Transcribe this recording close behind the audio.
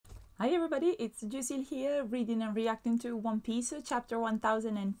Hi everybody, it's Jusil here, reading and reacting to One Piece, chapter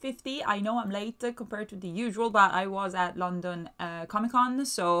 1050. I know I'm late compared to the usual, but I was at London Comic Con,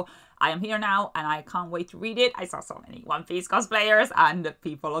 so I am here now and I can't wait to read it. I saw so many One Piece cosplayers and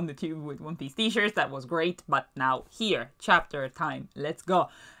people on the tube with One Piece t-shirts. That was great, but now here, chapter time. Let's go.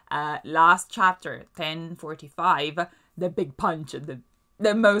 Last chapter, 1045, the big punch,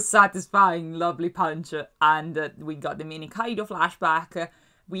 the most satisfying, lovely punch, and we got the mini Kaido flashback.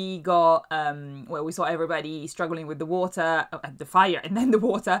 We got, we saw everybody struggling with the water, the fire, and then the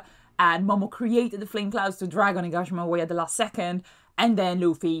water. And Momo created the flame clouds to drag Onigashima away at the last second. And then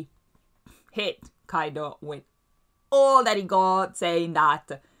Luffy hit Kaido with all that he got, saying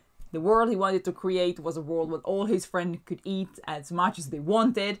that the world he wanted to create was a world where all his friends could eat as much as they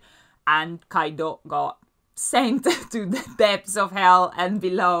wanted. And Kaido got sent to the depths of hell and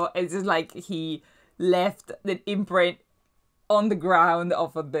below. It's just like he left the imprint on the ground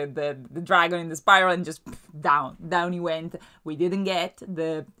of the dragon in the spiral and just down he went. We didn't get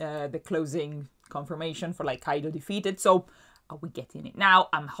the closing confirmation for like Kaido defeated, so are we getting it now?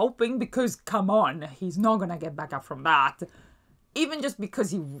 I'm hoping, because come on, he's not gonna get back up from that. Even just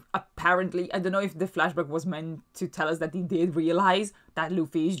because he apparently, I don't know if the flashback was meant to tell us that he did realize that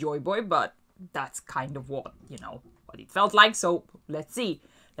Luffy is Joy Boy, but that's kind of what, what it felt like, so let's see.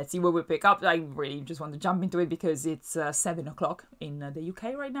 Let's see where we pick up. I really just want to jump into it because it's 7 o'clock in the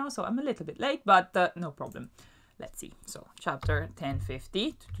UK right now, so I'm a little bit late, but no problem. Let's see. So, chapter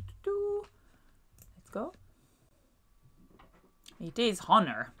 1050. Let's go. It is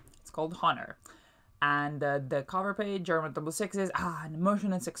Honor. It's called Honor. And the cover page, German double sixes, an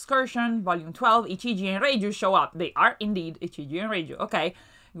emotionless excursion, volume 12, Ichiji and Reiju show up. They are indeed Ichiji and Reiju. Okay.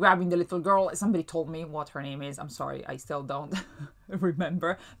 Grabbing the little girl. Somebody told me what her name is. I'm sorry, I still don't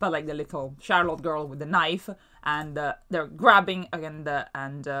remember. But like the little Charlotte girl with the knife, and they're grabbing again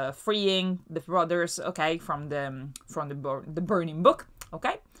and freeing the brothers. Okay, from the burning book.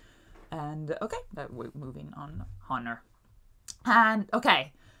 Okay, and okay, we're moving on. Honor, and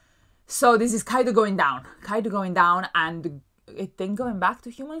okay, so this is Kaido going down. Kaido going down, and it then going back to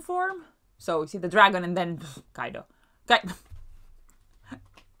human form. So you see the dragon, and then Kaido. Okay.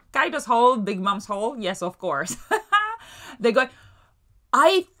 Kaido's hole, Big Mom's hole, yes, of course. They're going.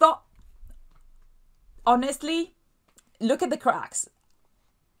 I thought, honestly, look at the cracks.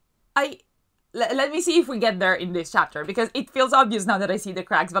 Let me see if we get there in this chapter, because it feels obvious now that I see the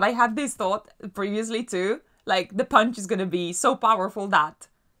cracks, but I had this thought previously too. Like, the punch is gonna be so powerful that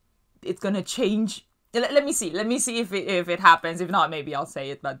it's gonna change. Let me see if it happens. If not, maybe I'll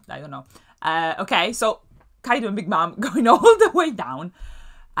say it, but I don't know. Okay, so Kaido and Big Mom going all the way down.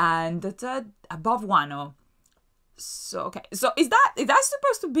 And it's above Wano. So, okay. So, is that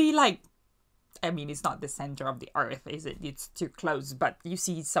supposed to be like... I mean, it's not the center of the earth, is it? It's too close. But you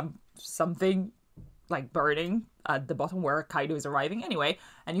see something like burning at the bottom where Kaido is arriving anyway.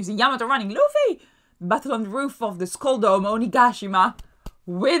 And you see Yamato running. Luffy! Battle on the roof of the Skull Dome. Onigashima.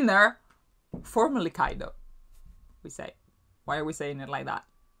 Winner. Formerly Kaido. We say. Why are we saying it like that?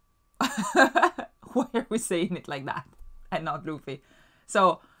 Why are we saying it like that? And not Luffy.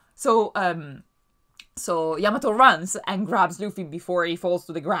 So Yamato runs and grabs Luffy before he falls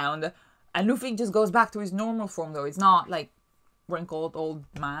to the ground. And Luffy just goes back to his normal form, though. It's not like wrinkled old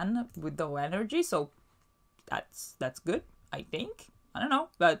man with no energy. So that's good, I think. I don't know.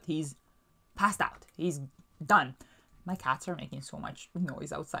 But he's passed out. He's done. My cats are making so much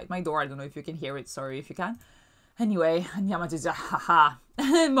noise outside my door. I don't know if you can hear it. Sorry if you can. Anyway, and Yamato's just, haha.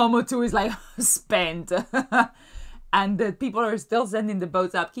 And Momo too is like, spent. And the people are still sending the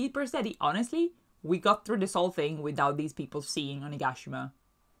boats up. Keeper said, honestly, we got through this whole thing without these people seeing Onigashima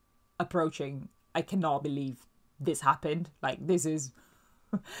approaching. I cannot believe this happened. Like, this is...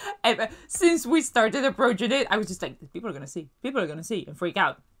 Since we started approaching it, I was just like, people are going to see. People are going to see and freak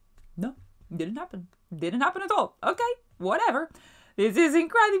out. No, didn't happen. Didn't happen at all. Okay, whatever. This is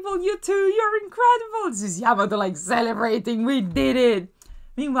incredible. You two, you're incredible. This is Yamato like celebrating. We did it.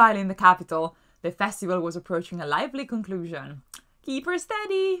 Meanwhile, in the capital... the festival was approaching a lively conclusion. Keep her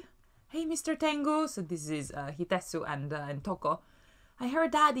steady. Hey, Mr. Tengu. So this is Hitetsu and Toko. I heard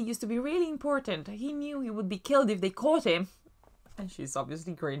Daddy used to be really important. He knew he would be killed if they caught him. And she's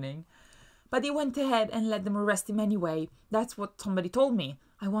obviously grinning. But he went ahead and let them arrest him anyway. That's what somebody told me.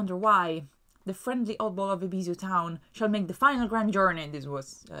 I wonder why. The friendly oddball of Ibizu town shall make the final grand journey. This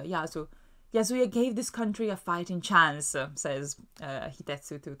was Yasu. Yasuya gave this country a fighting chance, says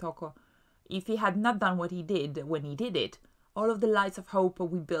Hitetsu to Toko. If he had not done what he did when he did it, all of the lights of hope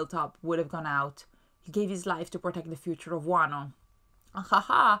we built up would have gone out. He gave his life to protect the future of Wano.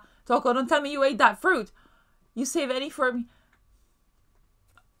 Ahaha! Toko, don't tell me you ate that fruit! You save any for me.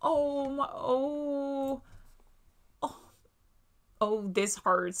 Oh my, oh. Oh, this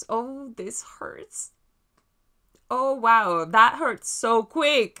hurts. Oh, this hurts. Oh, wow. That hurts so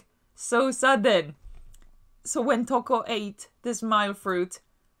quick. So sudden. So when Toko ate the smile fruit,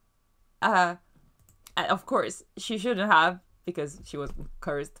 of course, she shouldn't have because she was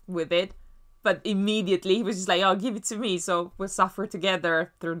cursed with it. But immediately he was just like, oh, give it to me. So we'll suffer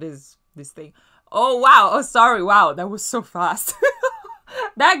together through this thing. Oh, wow. Oh, sorry. Wow. That was so fast.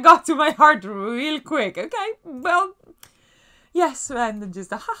 That got to my heart real quick. Okay. Well, yes. And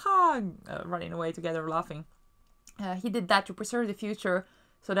just running away together laughing. He did that to preserve the future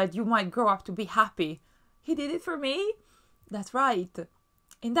so that you might grow up to be happy. He did it for me? That's right.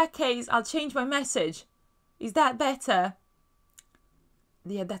 In that case, I'll change my message. Is that better?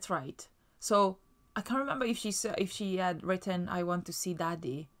 Yeah, that's right. So, I can't remember if she had written, I want to see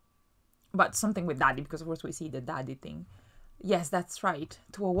daddy. But something with daddy, because of course we see the daddy thing. Yes, that's right.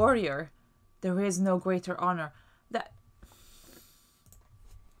 To a warrior, there is no greater honor. That...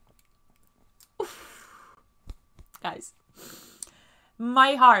 Oof. Guys.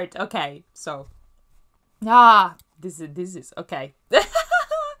 My heart. Okay, so... this is okay. I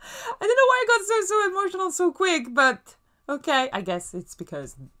don't know why I got so emotional so quick, but okay. I guess it's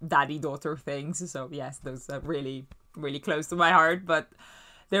because daddy-daughter things. So yes, those are really, really close to my heart. But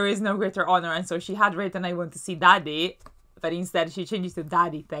there is no greater honor, and so she had written, I want to see daddy, but instead she changes to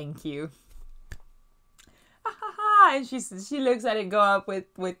daddy, thank you. And she looks at it go up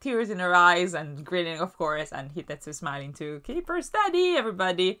with tears in her eyes and grinning, of course, and Hitetsu smiling too. Keep her steady,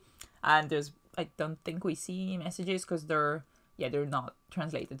 everybody. And there's, I don't think we see messages because they're not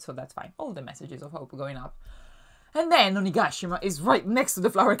translated, so that's fine. All the messages of hope going up. And then Onigashima is right next to the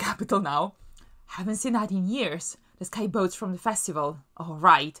flower capital now. Haven't seen that in years. The sky boats from the festival. All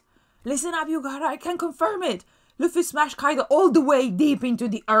right. Listen up, Yugara, I can confirm it. Luffy smashed Kaido all the way deep into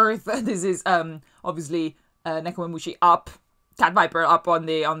the earth. This is obviously Nekomamushi up, Cat Viper up on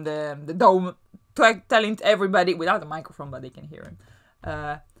the dome, telling everybody without a microphone, but they can hear him.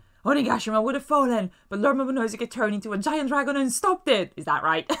 Onigashima would have fallen, but Lord Momonosuke turned into a giant dragon and stopped it. Is that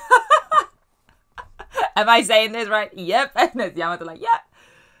right? Am I saying this right? Yep. And there's Yamato like, yep.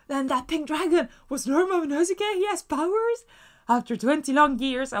 Then that pink dragon was Lord Momonosuke. He has powers. After 20 long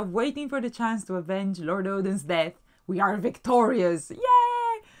years of waiting for the chance to avenge Lord Odin's death, we are victorious.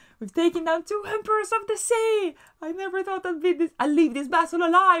 Yay! We've taken down 2 emperors of the sea. I never thought I'd leave this battle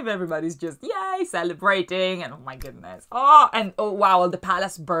alive. Everybody's just, yay, celebrating. And oh my goodness. Oh, and oh wow, the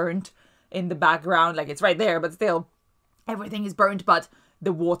palace burnt in the background. Like it's right there, but still, everything is burnt. But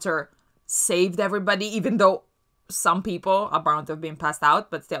the water saved everybody, even though some people are bound to have been passed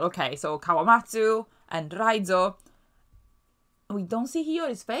out. But still, okay. So Kawamatsu and Raizo. We don't see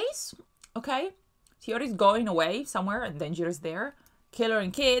Hiyori's face. Okay. Hiyori's going away somewhere and Denjiro's there. Killer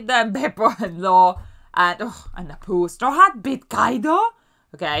and Kid and Beppo and Law and Apu. Straw Hat bit Kaido.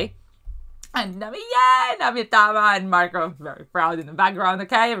 Okay. And Namitama and Marco very proud in the background.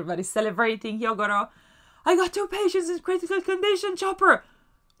 Okay. Everybody's celebrating. Hyogoro. I got 2 patients in critical condition. Chopper.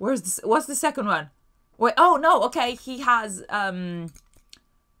 What's the second one? Wait. Oh no. Okay. He has Kiku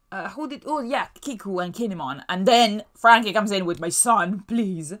and Kinemon. And then Frankie comes in with my son,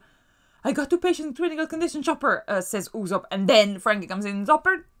 please. I got 2 patients in critical condition, Chopper, says Usopp. And then Frankie comes in,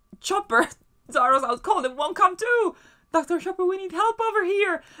 Chopper, Zoro's out cold and won't come too. Dr. Chopper, we need help over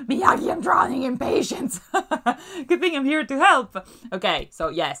here. Miyagi, I'm drowning in patience. Good thing I'm here to help. Okay, so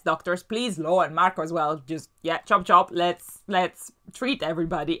yes, doctors, please, Law and Marco as well. Just, yeah, chop. Let's treat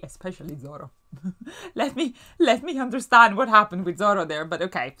everybody, especially Zoro. let me understand what happened with Zoro there. But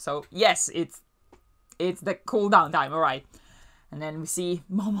okay, so yes, it's the cool down time. All right. And then we see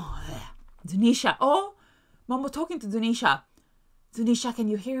Momo there. Dunisha. Oh, Momo talking to Dunisha. Dunisha, can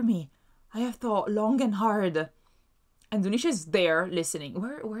you hear me? I have thought long and hard. And Dunisha is there listening.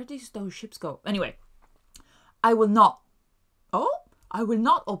 Where do those ships go? Anyway, I will not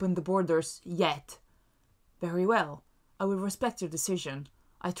open the borders yet. Very well. I will respect your decision.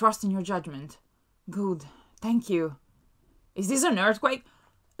 I trust in your judgment. Good. Thank you. Is this an earthquake?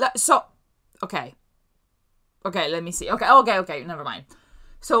 Okay. Okay, let me see. Okay, never mind.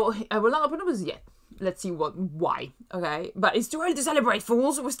 So, I will not open the borders yet. Let's see why. Okay, but it's too early to celebrate,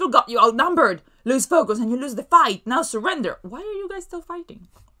 fools. We still got you outnumbered. Lose focus and you lose the fight. Now surrender. Why are you guys still fighting?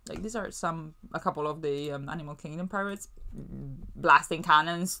 Like, these are a couple of the Animal Kingdom pirates blasting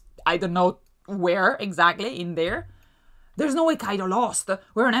cannons. I don't know where exactly in there. There's no way Kaido lost.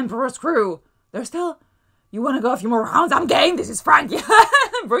 We're an Emperor's crew. There's still... You want to go a few more rounds? I'm game. This is Frankie.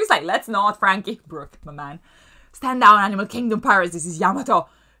 Brook's like, let's not, Frankie. Brook, my man. Stand down, Animal Kingdom pirates. This is Yamato.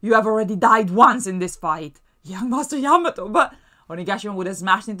 You have already died once in this fight. Young Master Yamato, but... Onigashima would have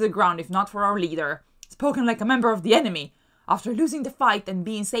smashed into the ground if not for our leader. Spoken like a member of the enemy. After losing the fight and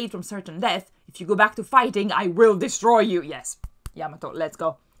being saved from certain death, if you go back to fighting, I will destroy you. Yes, Yamato, let's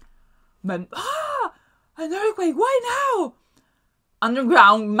go. But, an earthquake, why now?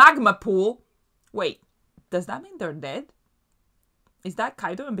 Underground magma pool. Wait, does that mean they're dead? Is that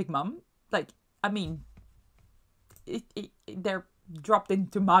Kaido and Big Mom? Like, I mean, they're dropped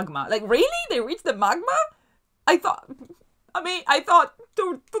into magma. Like, really? They reached the magma? I thought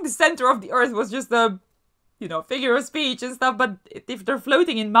to the center of the earth was just a, figure of speech and stuff, but if they're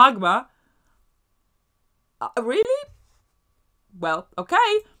floating in magma, really? Well,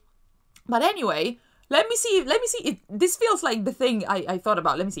 okay. But anyway, let me see. This feels like the thing I thought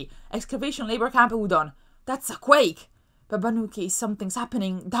about. Let me see. Excavation labor camp Udon. That's a quake. Babanuki, something's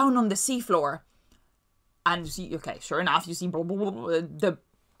happening down on the seafloor. And you see, okay, sure enough, you see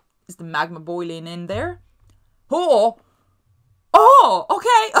is the magma boiling in there? Oh,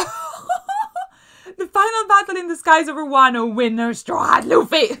 okay. The final battle in the skies over Wano, winner, Straw Hat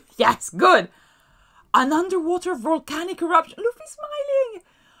Luffy. Yes, good. An underwater volcanic eruption. Luffy's smiling.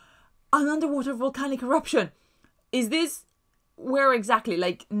 An underwater volcanic eruption. Is this where exactly?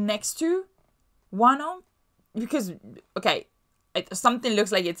 Like next to Wano? Because, okay, something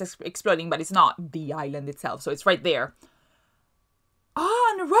looks like it's exploding, but it's not the island itself. So it's right there.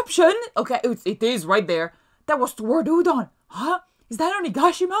 An eruption? Okay, it is right there. That was toward Udon. Huh? Is that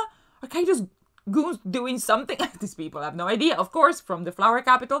Onigashima? Are Kaido's goons doing something? These people have no idea, of course, from the flower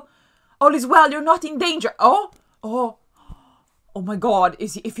capital. All is well, you're not in danger. Oh my god,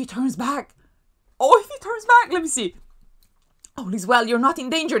 if he turns back? Oh, if he turns back, let me see. All is well, you're not in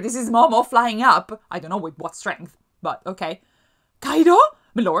danger. This is Momo flying up. I don't know with what strength, but okay. Kaido?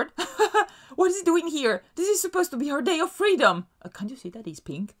 My lord? What is he doing here? This is supposed to be our day of freedom. Can't you see that he's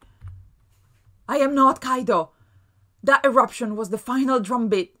pink? I am not Kaido. That eruption was the final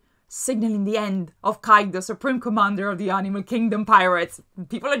drumbeat, signaling the end of Kaido, supreme commander of the Animal Kingdom pirates.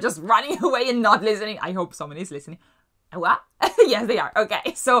 People are just running away and not listening. I hope someone is listening. What? Yes, they are.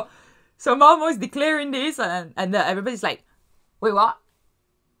 Okay, so Momo is declaring this, and everybody's like, wait, what?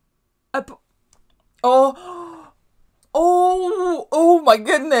 Oh my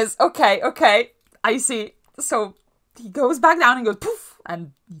goodness. Okay. I see. So he goes back down and goes poof,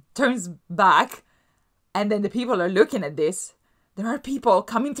 and he turns back, and then the people are looking at this. There are people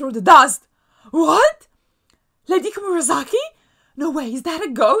coming through the dust. What? Lady Komurasaki? No way, is that a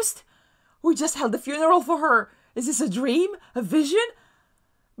ghost? We just held the funeral for her. Is this a dream? A vision?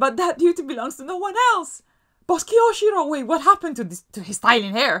 But that duty belongs to no one else. Boss Kiyoshiro, wait, what happened to his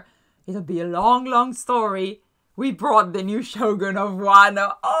styling hair? It'll be a long story. We brought the new shogun of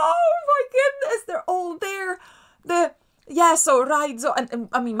Wano. Oh my goodness, they're all there. So Raizo, and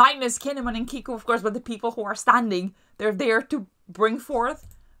I mean, minus Kinemon and Kiku, of course, but the people who are standing, they're there to bring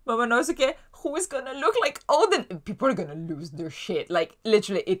forth Momonosuke, who is gonna look like Odin. People are gonna lose their shit. Like,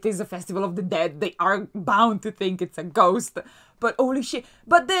 literally, it is a festival of the dead. They are bound to think it's a ghost. But holy shit.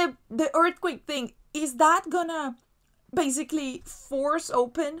 But the earthquake thing, is that gonna basically force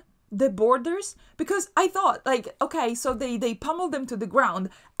open the borders? Because I thought, like, okay, so they pummeled them to the ground,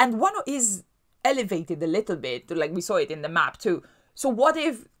 and Wano is elevated a little bit, like we saw it in the map too. So what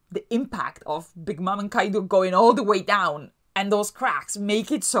if the impact of Big Mom and Kaido going all the way down and those cracks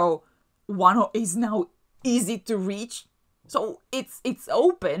make it so Wano is now easy to reach? So it's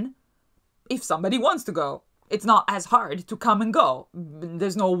open if somebody wants to go. It's not as hard to come and go.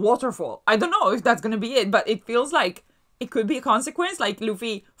 There's no waterfall. I don't know if that's gonna be it, but it feels like it could be a consequence, like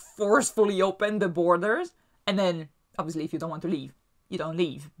Luffy forcefully opened the borders, and then obviously if you don't want to leave, you don't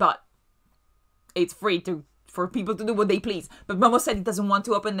leave. But it's free for people to do what they please. But Momo said he doesn't want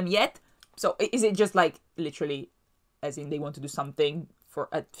to open them yet. So is it just like literally, as in they want to do something for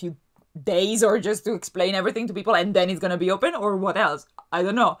a few days, or just to explain everything to people and then it's gonna be open, or what else? I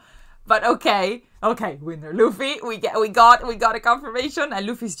don't know. But okay, winner Luffy. We got a confirmation, and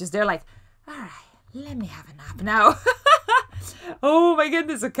Luffy's just there like, all right, let me have a nap now. Oh my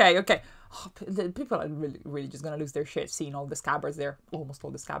goodness. Okay. Oh, the people are really just gonna lose their shit seeing all the scabbards there, almost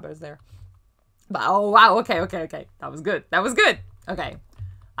all the scabbards there. But oh wow, okay. That was good. Okay.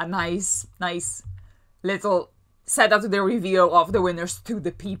 A nice little setup to the reveal of the winners to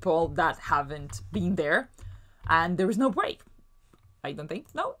the people that haven't been there. And there was no break. I don't think.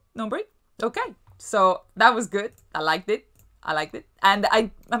 No break. Okay. So that was good. I liked it. And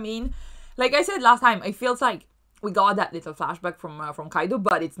I mean, like I said last time, it feels like we got that little flashback from Kaido,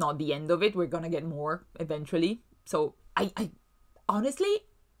 but it's not the end of it. We're gonna get more eventually. So I honestly,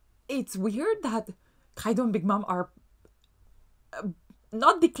 it's weird that Kaido and Big Mom are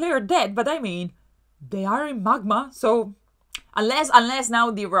not declared dead, but I mean, they are in magma, so Unless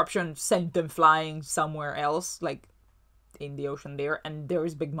now the eruption sent them flying somewhere else, like in the ocean there, and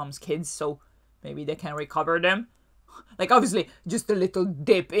there's Big Mom's kids, so maybe they can recover them. Like, obviously, just a little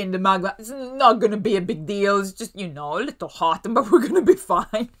dip in the magma. It's not gonna be a big deal. It's just, a little hot, but we're gonna be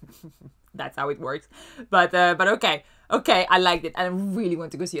fine. That's how it works. But okay. Okay, I liked it. And I really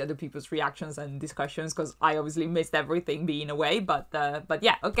want to go see other people's reactions and discussions, because I obviously missed everything being away. But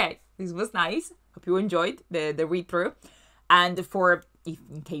yeah, okay. This was nice. Hope you enjoyed the read-through. And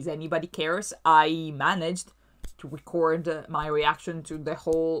in case anybody cares, I managed to record my reaction to the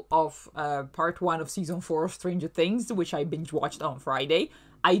whole of part 1 of season 4 of Stranger Things, which I binge watched on Friday.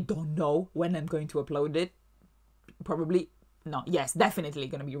 I don't know when I'm going to upload it. Probably not. Yes, definitely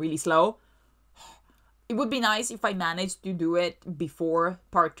gonna be really slow. It would be nice if I managed to do it before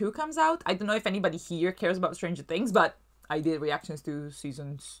part 2 comes out. I don't know if anybody here cares about Stranger Things, but I did reactions to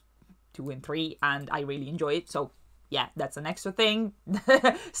seasons 2 and 3 and I really enjoy it. So yeah, that's an extra thing.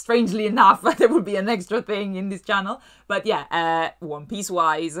 Strangely enough, there will be an extra thing in this channel. But yeah, One Piece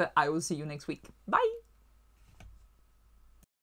wise, I will see you next week. Bye!